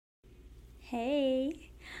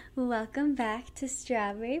Hey, welcome back to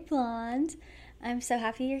Strawberry Blonde. I'm so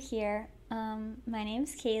happy you're here. My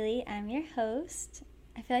name's Kaylee. I'm your host.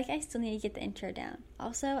 I feel like I still need to get the intro down.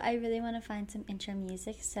 Also, I really want to find some intro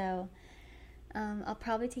music, so I'll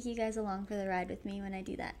probably take you guys along for the ride with me when I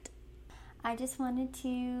do that. I just wanted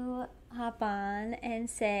to hop on and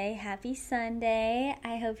say happy Sunday.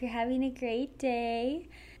 I hope you're having a great day.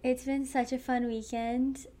 It's been such a fun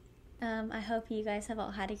weekend. I hope you guys have all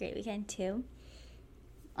had a great weekend too.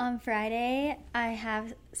 On Friday, I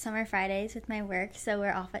have summer Fridays with my work, so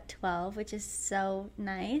we're off at 12, which is so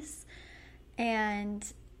nice. And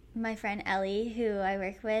my friend Ellie, who I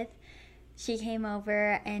work with, she came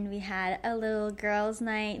over and we had a little girls'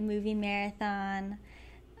 night movie marathon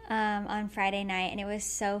on Friday night, and it was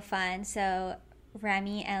so fun. So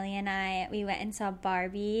Remy, Ellie, and we went and saw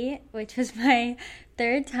Barbie, which was my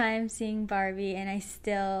third time seeing Barbie, and I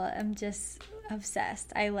still am just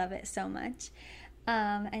obsessed. I love it so much.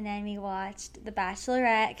 And then we watched The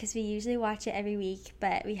Bachelorette, because we usually watch it every week,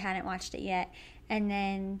 but we hadn't watched it yet. And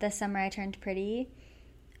then The Summer I Turned Pretty.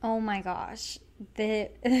 Oh my gosh. The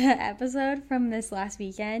episode from this last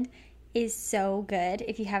weekend is so good.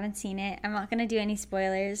 If you haven't seen it, I'm not going to do any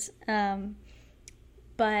spoilers,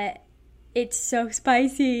 but it's so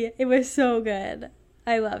spicy. It was so good.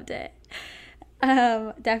 I loved it.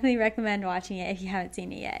 Definitely recommend watching it if you haven't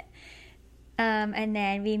seen it yet. And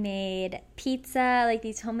then we made pizza, like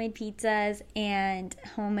these homemade pizzas and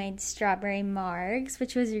homemade strawberry margs,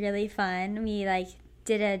 which was really fun. We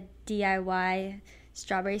did a DIY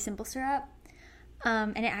strawberry simple syrup.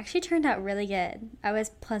 And it actually turned out really good. I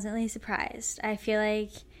was pleasantly surprised. I feel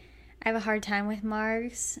like I have a hard time with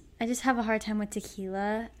margs. I just have a hard time with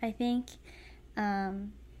tequila, I think.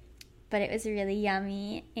 But it was really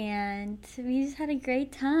yummy, and we just had a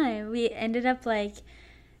great time. We ended up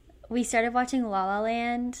we started watching La La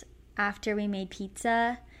Land after we made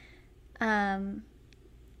pizza. And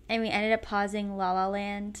we ended up pausing La La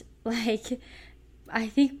Land, I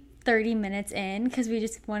think 30 minutes in, because we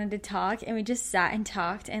just wanted to talk, and we just sat and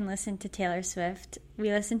talked and listened to Taylor Swift.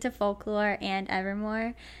 We listened to Folklore and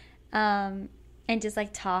Evermore, and just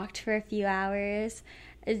talked for a few hours.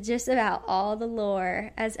 It's just about all the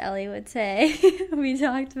lore, as Ellie would say. We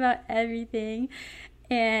talked about everything,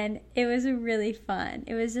 and it was really fun.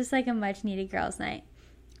 It was just a much needed girls' night.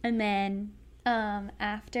 And then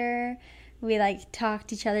after we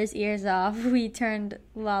talked each other's ears off, we turned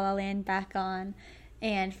La La Land back on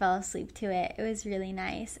and fell asleep to it. It was really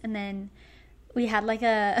nice. And then we had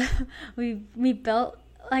we built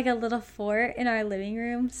a little fort in our living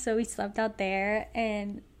room, so we slept out there,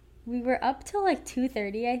 and we were up till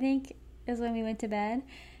 2:30, I think, is when we went to bed.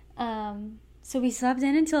 So we slept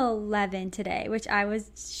in until 11 today, which I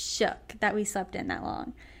was shook that we slept in that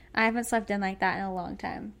long. I haven't slept in like that in a long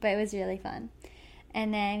time, but it was really fun.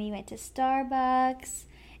 And then we went to Starbucks,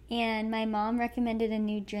 and my mom recommended a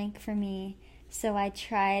new drink for me, so I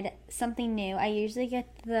tried something new. I usually get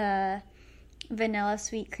the vanilla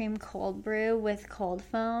sweet cream cold brew with cold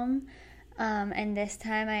foam, and this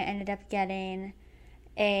time I ended up getting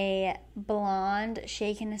a blonde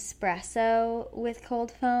shaken espresso with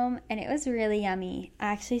cold foam, and it was really yummy. I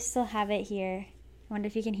actually still have it here. I wonder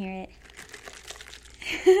if you can hear it.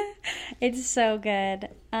 It's so good.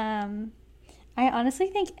 I honestly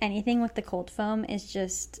think anything with the cold foam is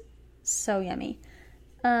just so yummy.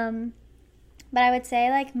 But I would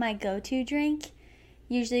say my go-to drink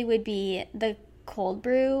usually would be the cold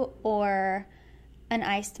brew or an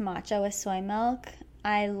iced matcha with soy milk.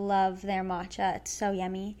 I love their matcha. It's so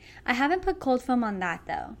yummy. I haven't put cold foam on that,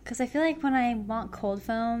 though, because I feel like when I want cold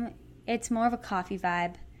foam, it's more of a coffee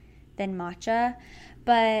vibe than matcha.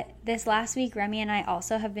 But this last week, Remy and I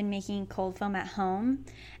also have been making cold foam at home,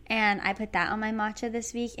 and I put that on my matcha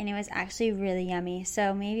this week, and it was actually really yummy.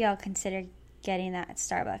 So maybe I'll consider getting that at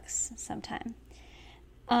Starbucks sometime.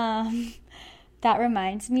 That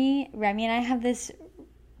reminds me, Remy and I have this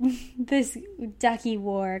ducky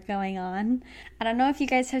war going on. I don't know if you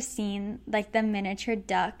guys have seen the miniature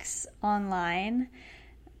ducks online.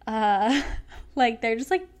 They're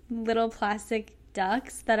just little plastic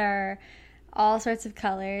ducks that are all sorts of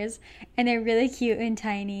colors, and they're really cute and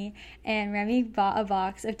tiny. And Remy bought a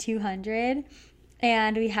box of 200,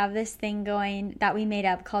 and we have this thing going that we made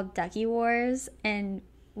up called Ducky Wars, and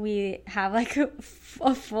we have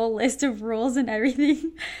a full list of rules and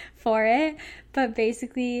everything for it. But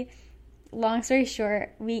basically, long story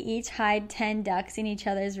short, we each hide 10 ducks in each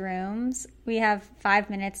other's rooms. We have 5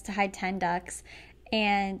 minutes to hide 10 ducks,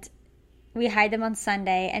 and we hide them on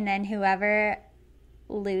Sunday, and then whoever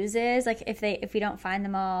loses, if we don't find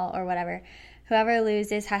them all or whatever, whoever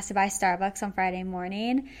loses has to buy Starbucks on Friday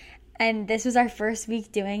morning. And this was our first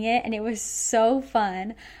week doing it, and it was so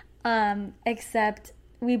fun. Except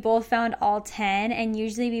we both found all 10, and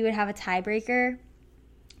usually we would have a tiebreaker.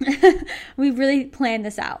 We really planned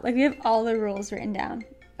this out. Like, we have all the rules written down.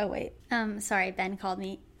 Oh, wait. Sorry, Ben called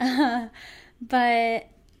me. But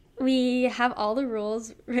we have all the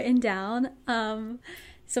rules written down.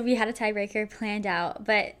 So we had a tiebreaker planned out.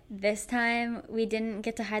 But this time, we didn't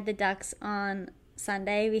get to hide the ducks on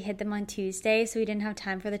Sunday. We hid them on Tuesday, so we didn't have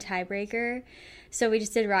time for the tiebreaker. So we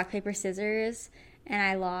just did rock, paper, scissors, and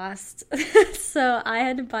I lost. So I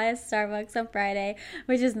had to buy a Starbucks on Friday,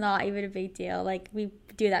 which is not even a big deal. Like, we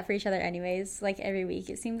do that for each other anyways, like every week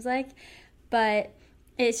it seems like. But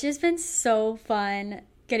it's just been so fun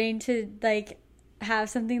getting to like have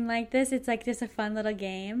something like this. It's like just a fun little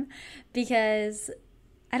game because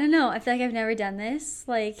I don't know, I feel like I've never done this.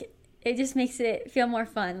 Like, it just makes it feel more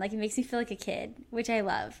fun. Like, it makes me feel like a kid, which I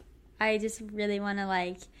love. I just really want to,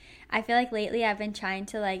 like, I feel like lately I've been trying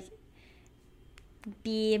to, like,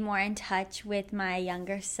 be more in touch with my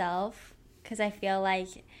younger self because I feel like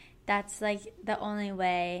that's, like, the only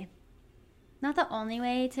way, not the only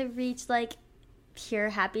way to reach, like, pure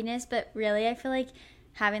happiness, but really I feel like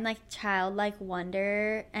having, like, childlike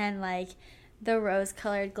wonder and, like, the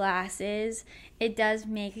rose-colored glasses, it does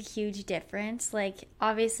make a huge difference. Like,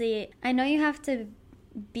 obviously, I know you have to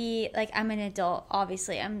be, like, I'm an adult,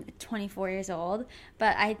 obviously. I'm 24 years old,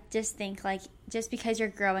 but I just think, like, just because you're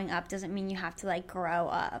growing up doesn't mean you have to, like, grow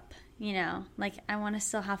up, you know? Like, I want to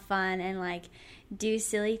still have fun and, like, do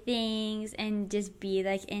silly things and just be,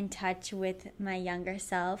 like, in touch with my younger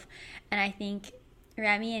self. And I think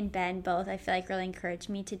Remy and Ben both, I feel like, really encouraged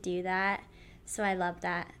me to do that. So I love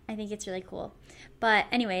that. I think it's really cool. But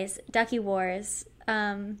anyways, Ducky Wars.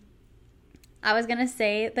 I was going to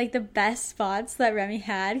say, like, the best spots that Remy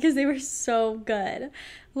had because they were so good.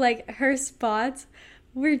 Like, her spots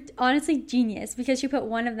were honestly genius because she put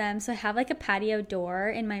one of them. So I have, like, a patio door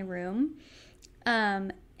in my room.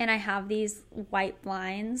 And I have these white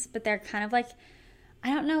blinds, but they're kind of like,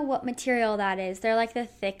 I don't know what material that is. They're, like, the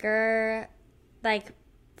thicker, like,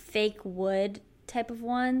 fake wood type of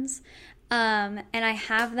ones. And I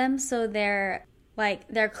have them so they're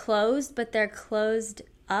closed, but they're closed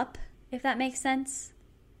up, if that makes sense.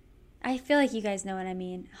 I feel like you guys know what I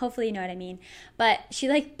mean. Hopefully you know what I mean. But she,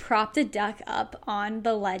 like, propped a duck up on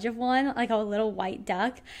the ledge of one, like a little white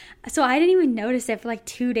duck. So I didn't even notice it for, like,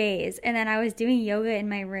 2 days. And then I was doing yoga in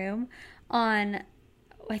my room on,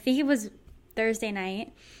 I think it was Thursday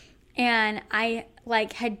night. And I,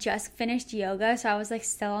 like, had just finished yoga, so I was, like,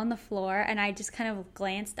 still on the floor, and I just kind of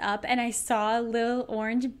glanced up, and I saw a little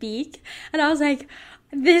orange beak, and I was like,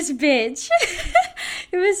 this bitch.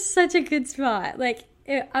 It was such a good spot. Like,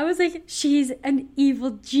 I was like, she's an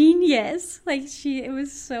evil genius. Like, it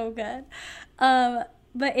was so good.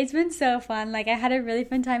 But it's been so fun. Like, I had a really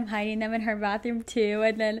fun time hiding them in her bathroom, too,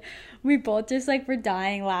 and then we both just, like, were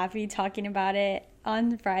dying laughing, talking about it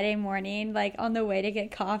on Friday morning, like, on the way to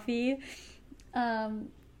get coffee.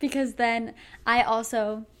 Because then I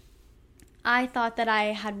thought that I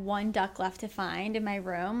had one duck left to find in my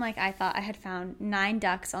room. Like, I thought I had found 9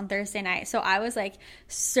 ducks on Thursday night. So I was, like,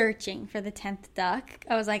 searching for the 10th duck.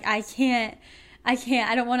 I was like, I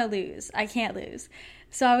don't want to lose. I can't lose.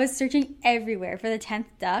 So I was searching everywhere for the 10th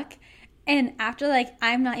duck. And after, like,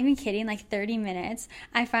 I'm not even kidding, like 30 minutes,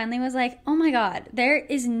 I finally was like, oh my God, there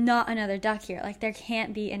is not another duck here. Like, there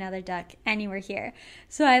can't be another duck anywhere here.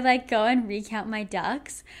 So I, like, go and recount my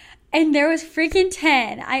ducks. And there was freaking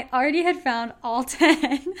 10. I already had found all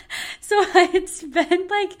 10. So I had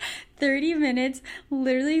spent, like, 30 minutes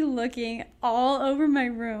literally looking all over my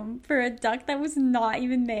room for a duck that was not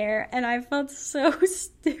even there. And I felt so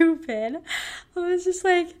stupid. I was just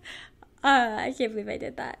like, I can't believe I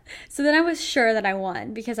did that. So then I was sure that I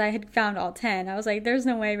won because I had found all 10. I was like, there's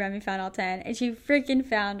no way Remy found all 10. And she freaking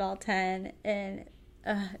found all 10. And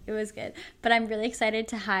it was good. But I'm really excited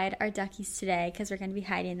to hide our duckies today because we're going to be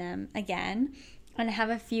hiding them again. And I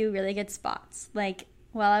have a few really good spots. Like,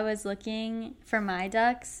 while I was looking for my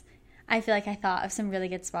ducks, I feel like I thought of some really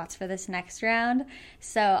good spots for this next round.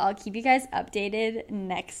 So I'll keep you guys updated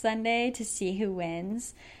next Sunday to see who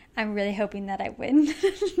wins. I'm really hoping that I win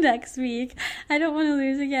next week. I don't want to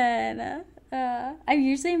lose again. I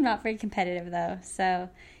usually am not very competitive, though. So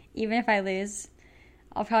even if I lose,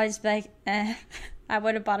 I'll probably just be like, I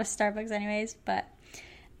would have bought a Starbucks anyways. But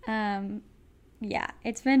yeah,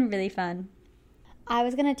 it's been really fun. I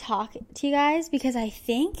was going to talk to you guys because I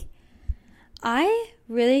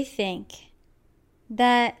really think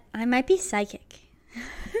that I might be psychic.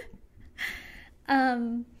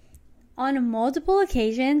 On multiple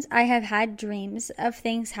occasions, I have had dreams of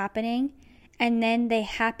things happening, and then they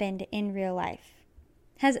happened in real life.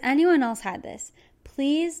 Has anyone else had this?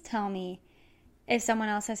 Please tell me if someone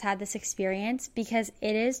else has had this experience, because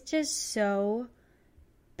it is just so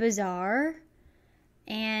bizarre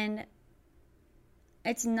and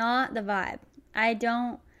it's not the vibe. I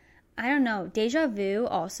don't know. Deja vu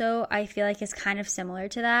also, I feel like, is kind of similar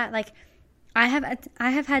to that. Like, I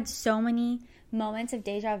have had so many moments of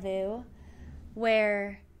deja vu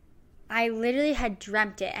where I literally had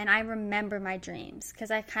dreamt it, and I remember my dreams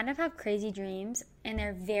because I kind of have crazy dreams and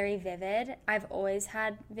they're very vivid. I've always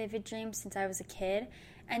had vivid dreams since I was a kid,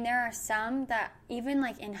 and there are some that even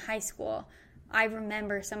like in high school, I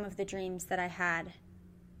remember some of the dreams that I had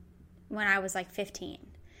when I was like 15.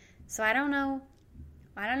 So I don't know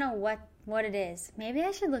what it is. Maybe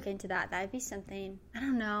I should look into that. That'd be something. I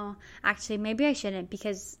don't know. Actually, maybe I shouldn't,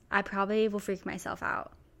 because I probably will freak myself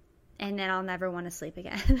out and then I'll never want to sleep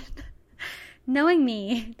again. Knowing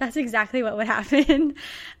me, that's exactly what would happen.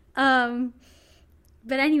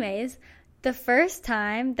 But anyways, the first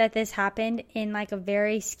time that this happened in like a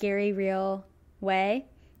very scary, real way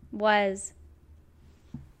was,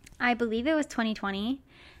 I believe it was 2020.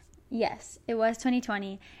 Yes, it was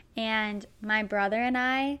 2020. And my brother and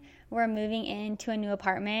I were moving into a new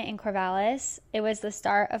apartment in Corvallis. It was the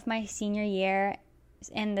start of my senior year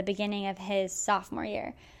and the beginning of his sophomore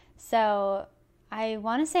year. So I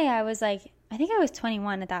want to say I think I was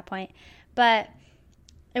 21 at that point. But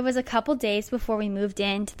it was a couple days before we moved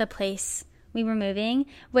into the place we were moving,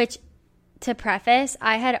 which, to preface,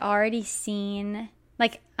 I had already seen,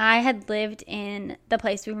 like, I had lived in the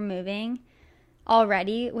place we were moving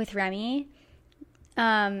already with Remy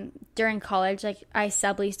during college. Like, I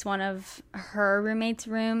subleased one of her roommate's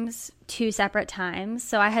rooms 2 separate times.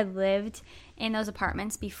 So I had lived in those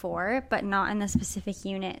apartments before, but not in the specific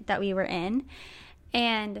unit that we were in.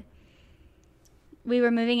 And we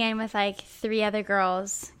were moving in with like 3 other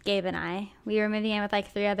girls, Gabe and I. We were moving in with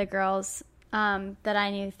like 3 other girls that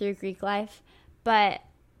I knew through Greek life. But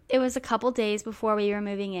it was a couple days before we were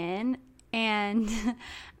moving in, and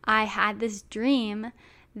I had this dream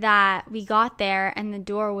that we got there and the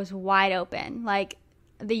door was wide open. Like,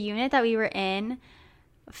 the unit that we were in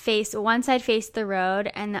one side faced the road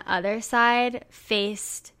and the other side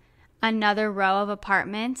faced another row of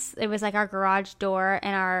apartments. It was like our garage door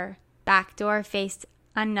and our back door faced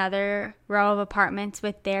another row of apartments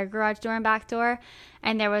with their garage door and back door,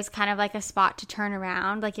 and there was kind of like a spot to turn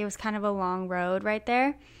around. Like, it was kind of a long road right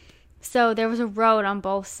there. So there was a road on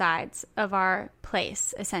both sides of our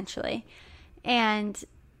place, essentially. And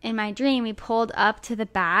in my dream, we pulled up to the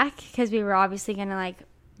back because we were obviously going to like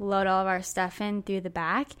load all of our stuff in through the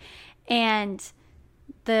back. And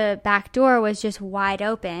the back door was just wide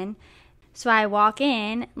open. So I walk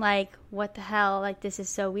in like, what the hell? Like, this is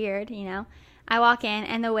so weird, you know? I walk in,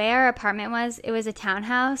 and the way our apartment was, it was a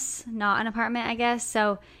townhouse, not an apartment, I guess.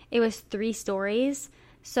 So it was 3 stories.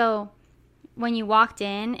 So when you walked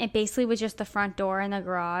in, it basically was just the front door and the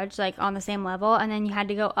garage, like on the same level. And then you had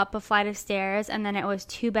to go up a flight of stairs, and then it was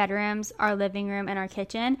 2 bedrooms, our living room and our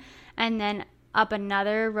kitchen. And then up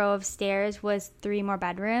another row of stairs was 3 more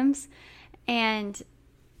bedrooms. And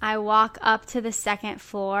I walk up to the 2nd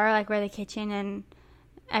floor, like where the kitchen and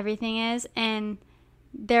everything is, and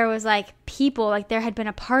there was like people, like there had been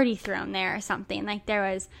a party thrown there or something. Like,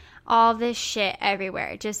 there was all this shit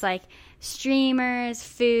everywhere, just like streamers,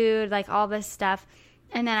 food, like all this stuff.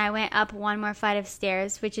 And then I went up 1 more flight of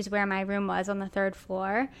stairs, which is where my room was, on the 3rd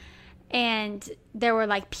floor, and there were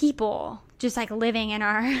like people just like living in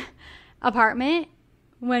our apartment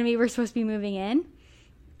when we were supposed to be moving in.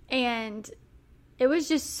 And it was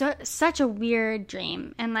just such a weird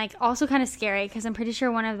dream, and like also kind of scary because I'm pretty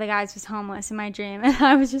sure one of the guys was homeless in my dream, and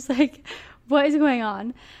I was just like, what is going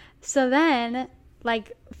on? So then,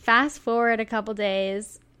 like, fast forward a couple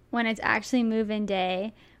days when it's actually move-in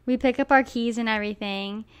day, we pick up our keys and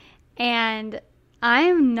everything, and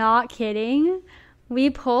I'm not kidding.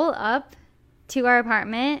 We pull up to our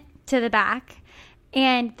apartment to the back,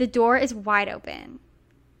 and the door is wide open,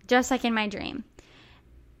 just like in my dream.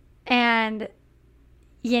 And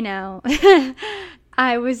you know,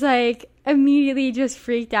 I was like immediately just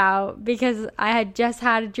freaked out because I had just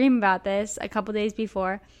had a dream about this a couple days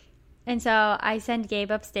before. And so I sent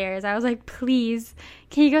Gabe upstairs. I was like, please,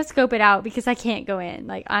 can you go scope it out, because I can't go in.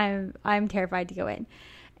 Like, I'm terrified to go in.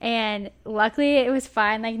 And luckily it was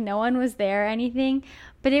fine. Like, no one was there or anything.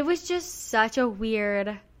 But it was just such a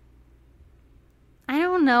weird, I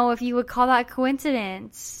don't know if you would call that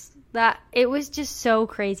coincidence. That it was just so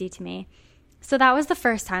crazy to me. So that was the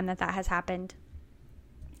first time that has happened.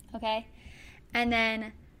 Okay. And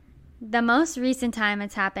then The most recent time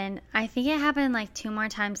it's happened, I think it happened like 2 more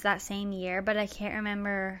times that same year, but I can't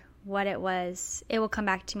remember what it was. It will come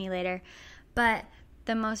back to me later. But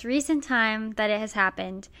the most recent time that it has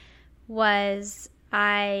happened was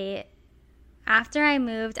after I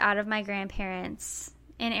moved out of my grandparents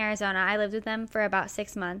in Arizona, I lived with them for about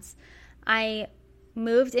 6 months. I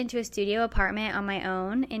moved into a studio apartment on my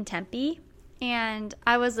own in Tempe, and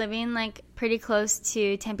I was living like pretty close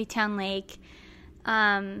to Tempe Town Lake.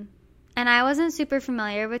 And I wasn't super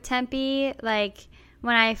familiar with Tempe. Like,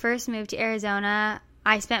 when I first moved to Arizona,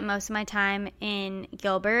 I spent most of my time in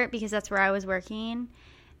Gilbert because that's where I was working,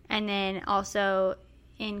 and then also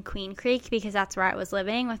in Queen Creek because that's where I was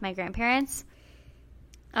living with my grandparents.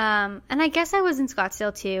 And I guess I was in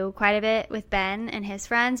Scottsdale too, quite a bit with Ben and his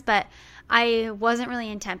friends, but I wasn't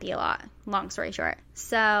really in Tempe a lot, long story short.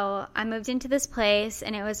 So I moved into this place,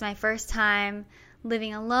 and it was my first time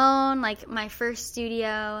living alone, like my first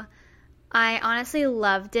studio. I honestly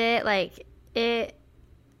loved it. Like, it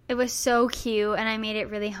was so cute, and I made it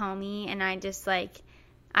really homey, and I just like,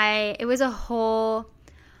 it was a whole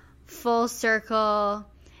full circle,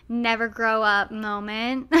 never grow up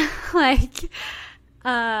moment. Like,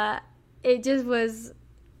 it was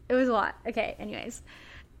a lot. Okay, anyways.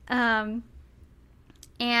 And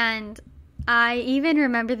I even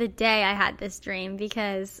remember the day I had this dream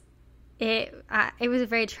because it was a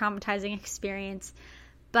very traumatizing experience.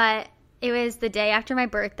 But it was the day after my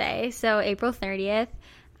birthday, so April 30th.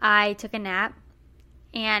 I took a nap,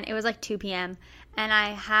 and it was like 2 p.m., and I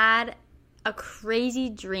had a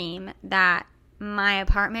crazy dream that my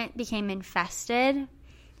apartment became infested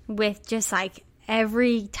with just like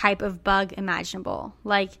every type of bug imaginable.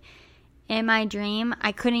 Like, in my dream,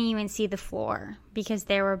 I couldn't even see the floor because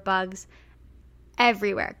there were bugs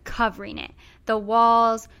everywhere covering it. The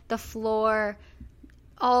walls, the floor,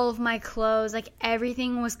 all of my clothes, like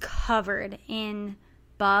everything was covered in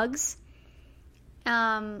bugs.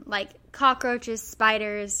 Like cockroaches,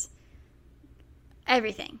 spiders,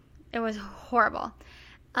 everything. It was horrible.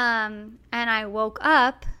 And I woke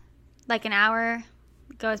up, like an hour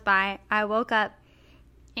goes by, I woke up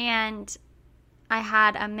and I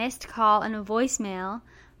had a missed call and a voicemail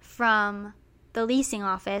from the leasing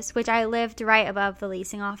office, which I lived right above the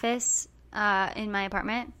leasing office in my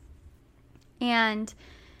apartment. And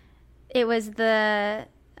it was the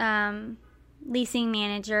leasing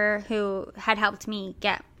manager who had helped me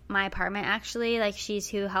get my apartment, actually. Like, she's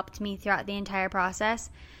who helped me throughout the entire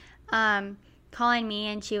process. Calling me,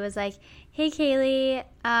 and she was like, "Hey, Kaylee,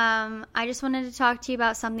 I just wanted to talk to you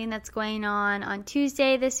about something that's going on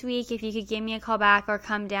Tuesday this week. If you could give me a call back or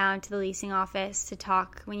come down to the leasing office to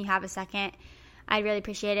talk when you have a second, I'd really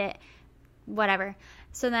appreciate it." Whatever.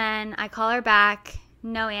 So then I call her back,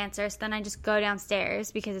 no answer. So then I just go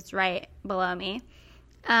downstairs because it's right below me.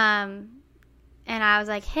 And I was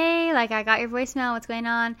like, "Hey, like, I got your voicemail. What's going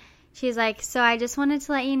on?" She's like, "So I just wanted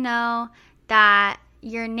to let you know that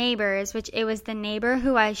your neighbors," which it was the neighbor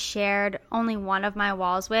who I shared only one of my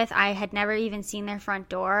walls with. I had never even seen their front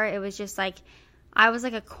door. It was just like, I was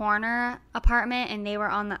like a corner apartment, and they were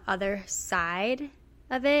on the other side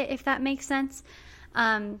of it, if that makes sense.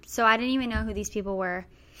 So I didn't even know who these people were.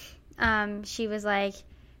 She was like,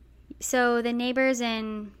 "So the neighbors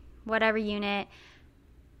in whatever unit,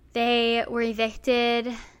 they were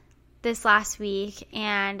evicted this last week,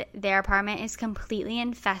 and their apartment is completely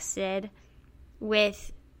infested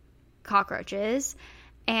with cockroaches."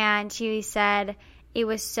 And she said it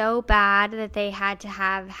was so bad that they had to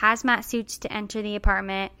have hazmat suits to enter the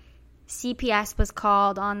apartment. CPS was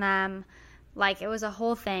called on them. Like, it was a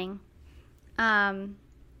whole thing.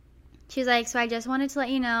 She's like, "So I just wanted to let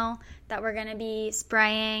you know that we're going to be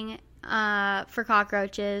spraying for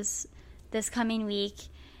cockroaches this coming week,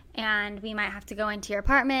 and we might have to go into your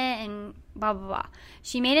apartment and blah, blah, blah."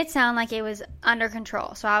 She made it sound like it was under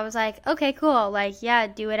control. So I was like, okay, cool. Like, yeah,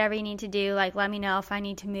 do whatever you need to do. Like, let me know if I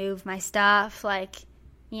need to move my stuff. Like,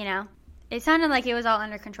 you know, it sounded like it was all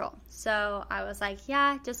under control. So I was like,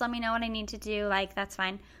 yeah, just let me know what I need to do. Like, that's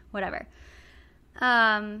fine. Whatever.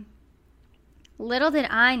 Little did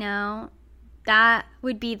I know that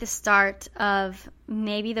would be the start of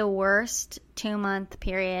maybe the worst 2-month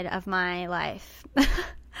period of my life.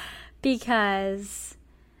 Because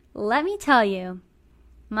let me tell you,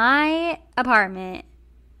 my apartment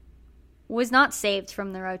was not saved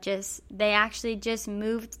from the roaches. They actually just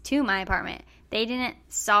moved to my apartment. They didn't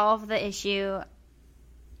solve the issue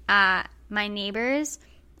at my neighbors.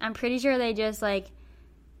 I'm pretty sure they just like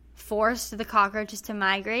forced the cockroaches to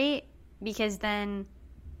migrate, because then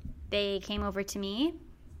they came over to me.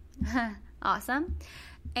 Awesome.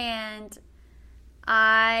 And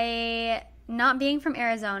I not being from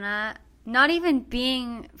Arizona, not even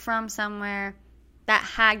being from somewhere that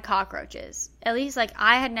had cockroaches. At least, like,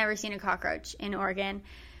 I had never seen a cockroach in Oregon.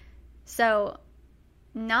 So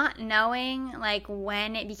not knowing, like,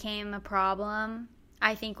 when it became a problem,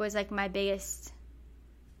 I think was, like, my biggest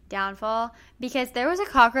downfall. Because there was a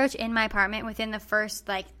cockroach in my apartment within the first,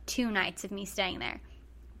 like, 2 nights of me staying there.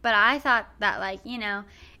 But I thought that, like, you know,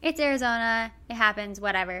 it's Arizona, it happens,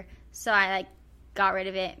 whatever. So I, like, got rid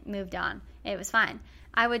of it, moved on. It was fine.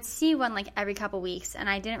 I would see one, like, every couple weeks, and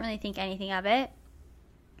I didn't really think anything of it.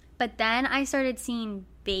 But then I started seeing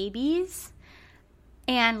babies,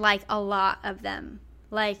 and, like, a lot of them.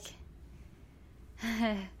 Like,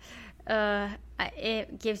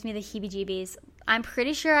 it gives me the heebie-jeebies. I'm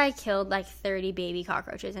pretty sure I killed, like, 30 baby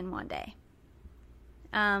cockroaches in one day.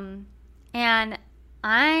 And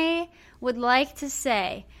I would like to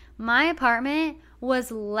say my apartment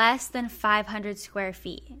was less than 500 square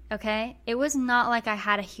feet, okay? It was not like I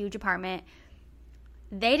had a huge apartment.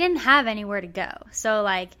 They didn't have anywhere to go. So,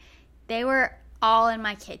 like, they were all in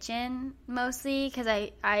my kitchen mostly because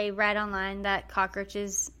I read online that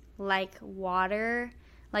cockroaches like water.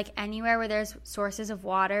 Like, anywhere where there's sources of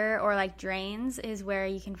water or, like, drains is where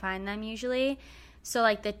you can find them usually. So,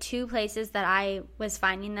 like, the 2 places that I was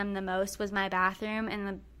finding them the most was my bathroom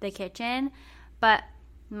and the kitchen. But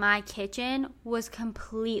my kitchen was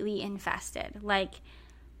completely infested. Like,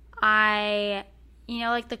 you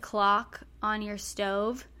know, like the clock on your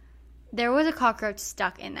stove? There was a cockroach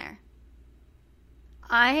stuck in there.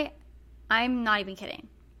 I'm not even kidding.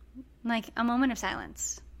 Like, a moment of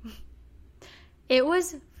silence. It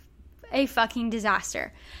was a fucking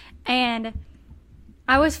disaster. And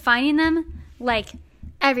I was finding them, like,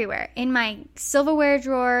 everywhere. In my silverware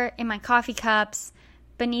drawer, in my coffee cups,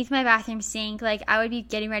 beneath my bathroom sink. Like, I would be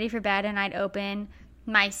getting ready for bed and I'd open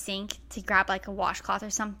my sink to grab, like, a washcloth or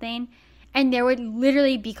something. And there would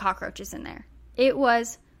literally be cockroaches in there. It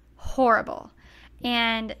was horrible.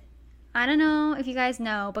 And I don't know if you guys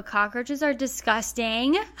know, but cockroaches are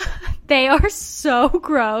disgusting. They are so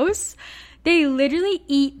gross. They literally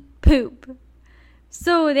eat poop.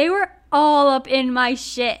 So they were all up in my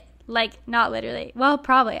shit. Like, not literally. Well,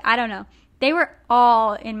 probably. I don't know. They were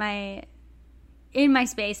all in my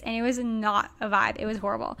space, and it was not a vibe. It was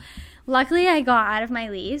horrible. Luckily, I got out of my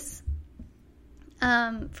lease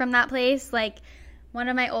from that place. Like, one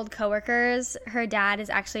of my old coworkers, her dad is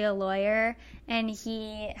actually a lawyer, and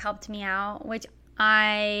he helped me out, which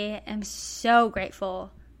I am so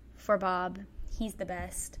grateful for Bob. He's the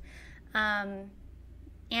best. And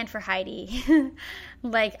for Heidi.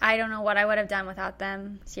 Like, I don't know what I would have done without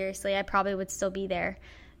them. Seriously, I probably would still be there.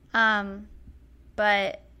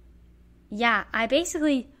 But yeah, I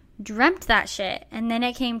basically dreamt that shit, and then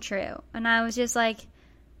it came true. And I was just like,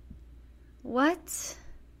 what?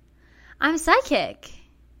 I'm psychic.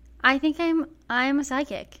 I think I'm a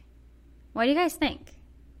psychic. What do you guys think?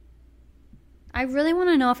 I really want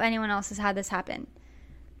to know if anyone else has had this happen.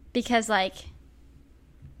 Because, like,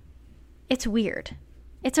 it's weird.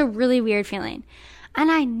 It's a really weird feeling.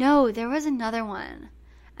 And I know there was another one,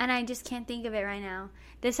 and I just can't think of it right now.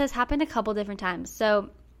 This has happened a couple different times,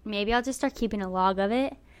 so maybe I'll just start keeping a log of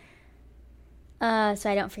it so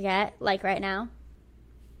I don't forget, like right now.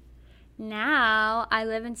 Now, I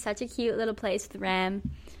live in such a cute little place with Rem.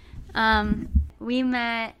 We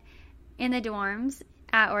met in the dorms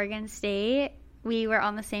at Oregon State. We were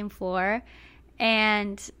on the same floor,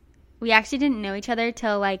 and we actually didn't know each other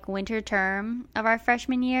till, like, winter term of our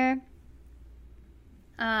freshman year.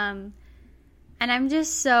 And I'm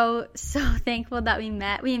just so thankful that we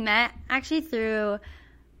met. We met actually through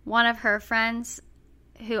one of her friends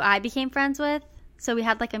who I became friends with. So we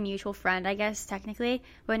had, like, a mutual friend, I guess, technically.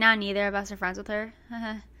 But now neither of us are friends with her.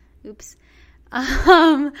 Oops.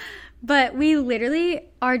 But we literally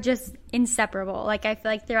are just inseparable. Like, I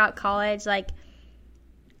feel like throughout college, like,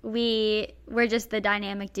 we were just the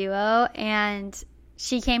dynamic duo. And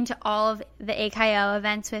she came to all of the AKO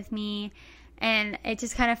events with me. And it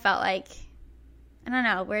just kind of felt like, I don't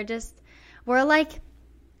know, we're like,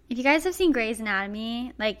 if you guys have seen Grey's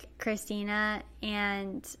Anatomy, like Christina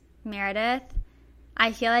and Meredith,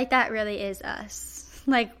 I feel like that really is us.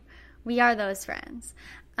 Like, we are those friends.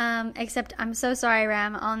 Except I'm so sorry,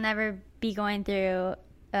 Ram. I'll never be going through,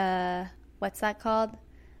 what's that called?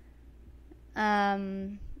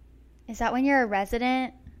 Is that when you're a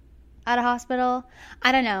resident at a hospital?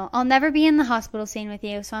 I don't know. I'll never be in the hospital scene with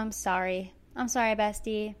you, so I'm sorry. I'm sorry,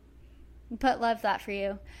 bestie. Put love that for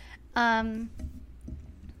you.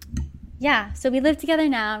 Yeah, so we live together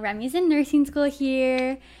now. Remy's in nursing school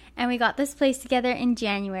here, and we got this place together in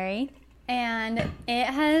January. And it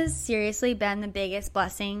has seriously been the biggest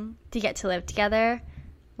blessing to get to live together.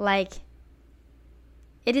 Like,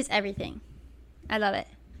 it is everything. I love it.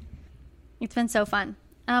 It's been so fun.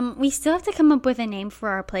 We still have to come up with a name for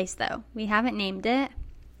our place, though. We haven't named it,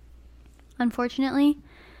 unfortunately.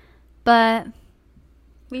 But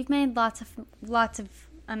we've made lots of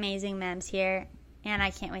amazing memes here, and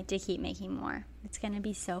I can't wait to keep making more. It's going to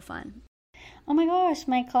be so fun. Oh my gosh,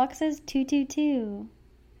 my clock says 222.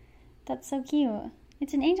 That's so cute.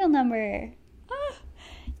 It's an angel number. Ah.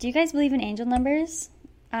 Do you guys believe in angel numbers?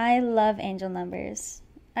 I love angel numbers.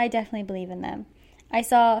 I definitely believe in them.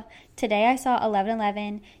 Today I saw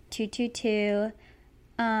 1111, 222.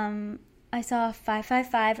 I saw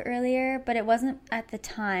 555 earlier, but it wasn't at the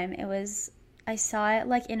time. I saw it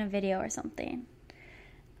like in a video or something.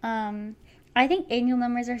 I think angel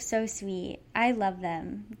numbers are so sweet. I love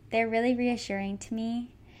them. They're really reassuring to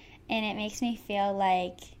me, and it makes me feel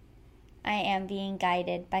like I am being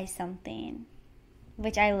guided by something,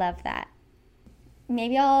 which I love that.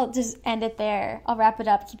 Maybe I'll just end it there. I'll wrap it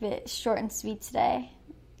up, keep it short and sweet today.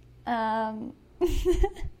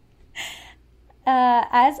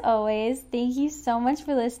 As always, thank you so much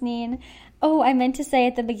for listening. Oh, I meant to say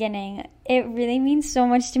at the beginning, it really means so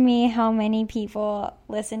much to me how many people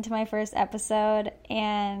listened to my first episode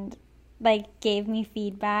and gave me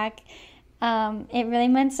feedback. It really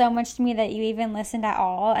meant so much to me that you even listened at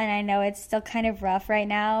all, and I know it's still kind of rough right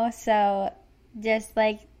now, so just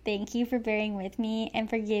thank you for bearing with me and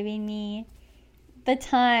for giving me the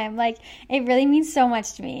time. It really means so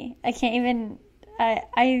much to me. I can't even,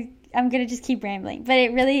 I'm gonna just keep rambling, but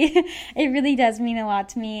it really does mean a lot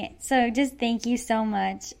to me, so just thank you so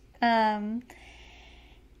much.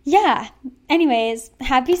 Yeah, anyways,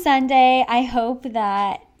 happy Sunday. I hope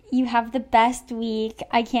that you have the best week.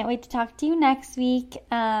 I can't wait to talk to you next week.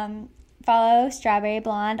 Follow Strawberry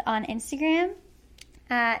Blonde on Instagram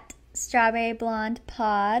at Strawberry Blonde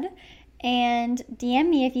Pod, and DM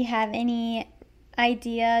me if you have any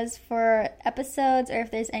ideas for episodes or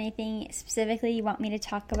if there's anything specifically you want me to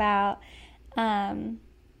talk about. I'm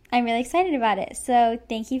really excited about it. So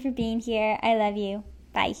thank you for being here. I love you.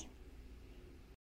 Bye.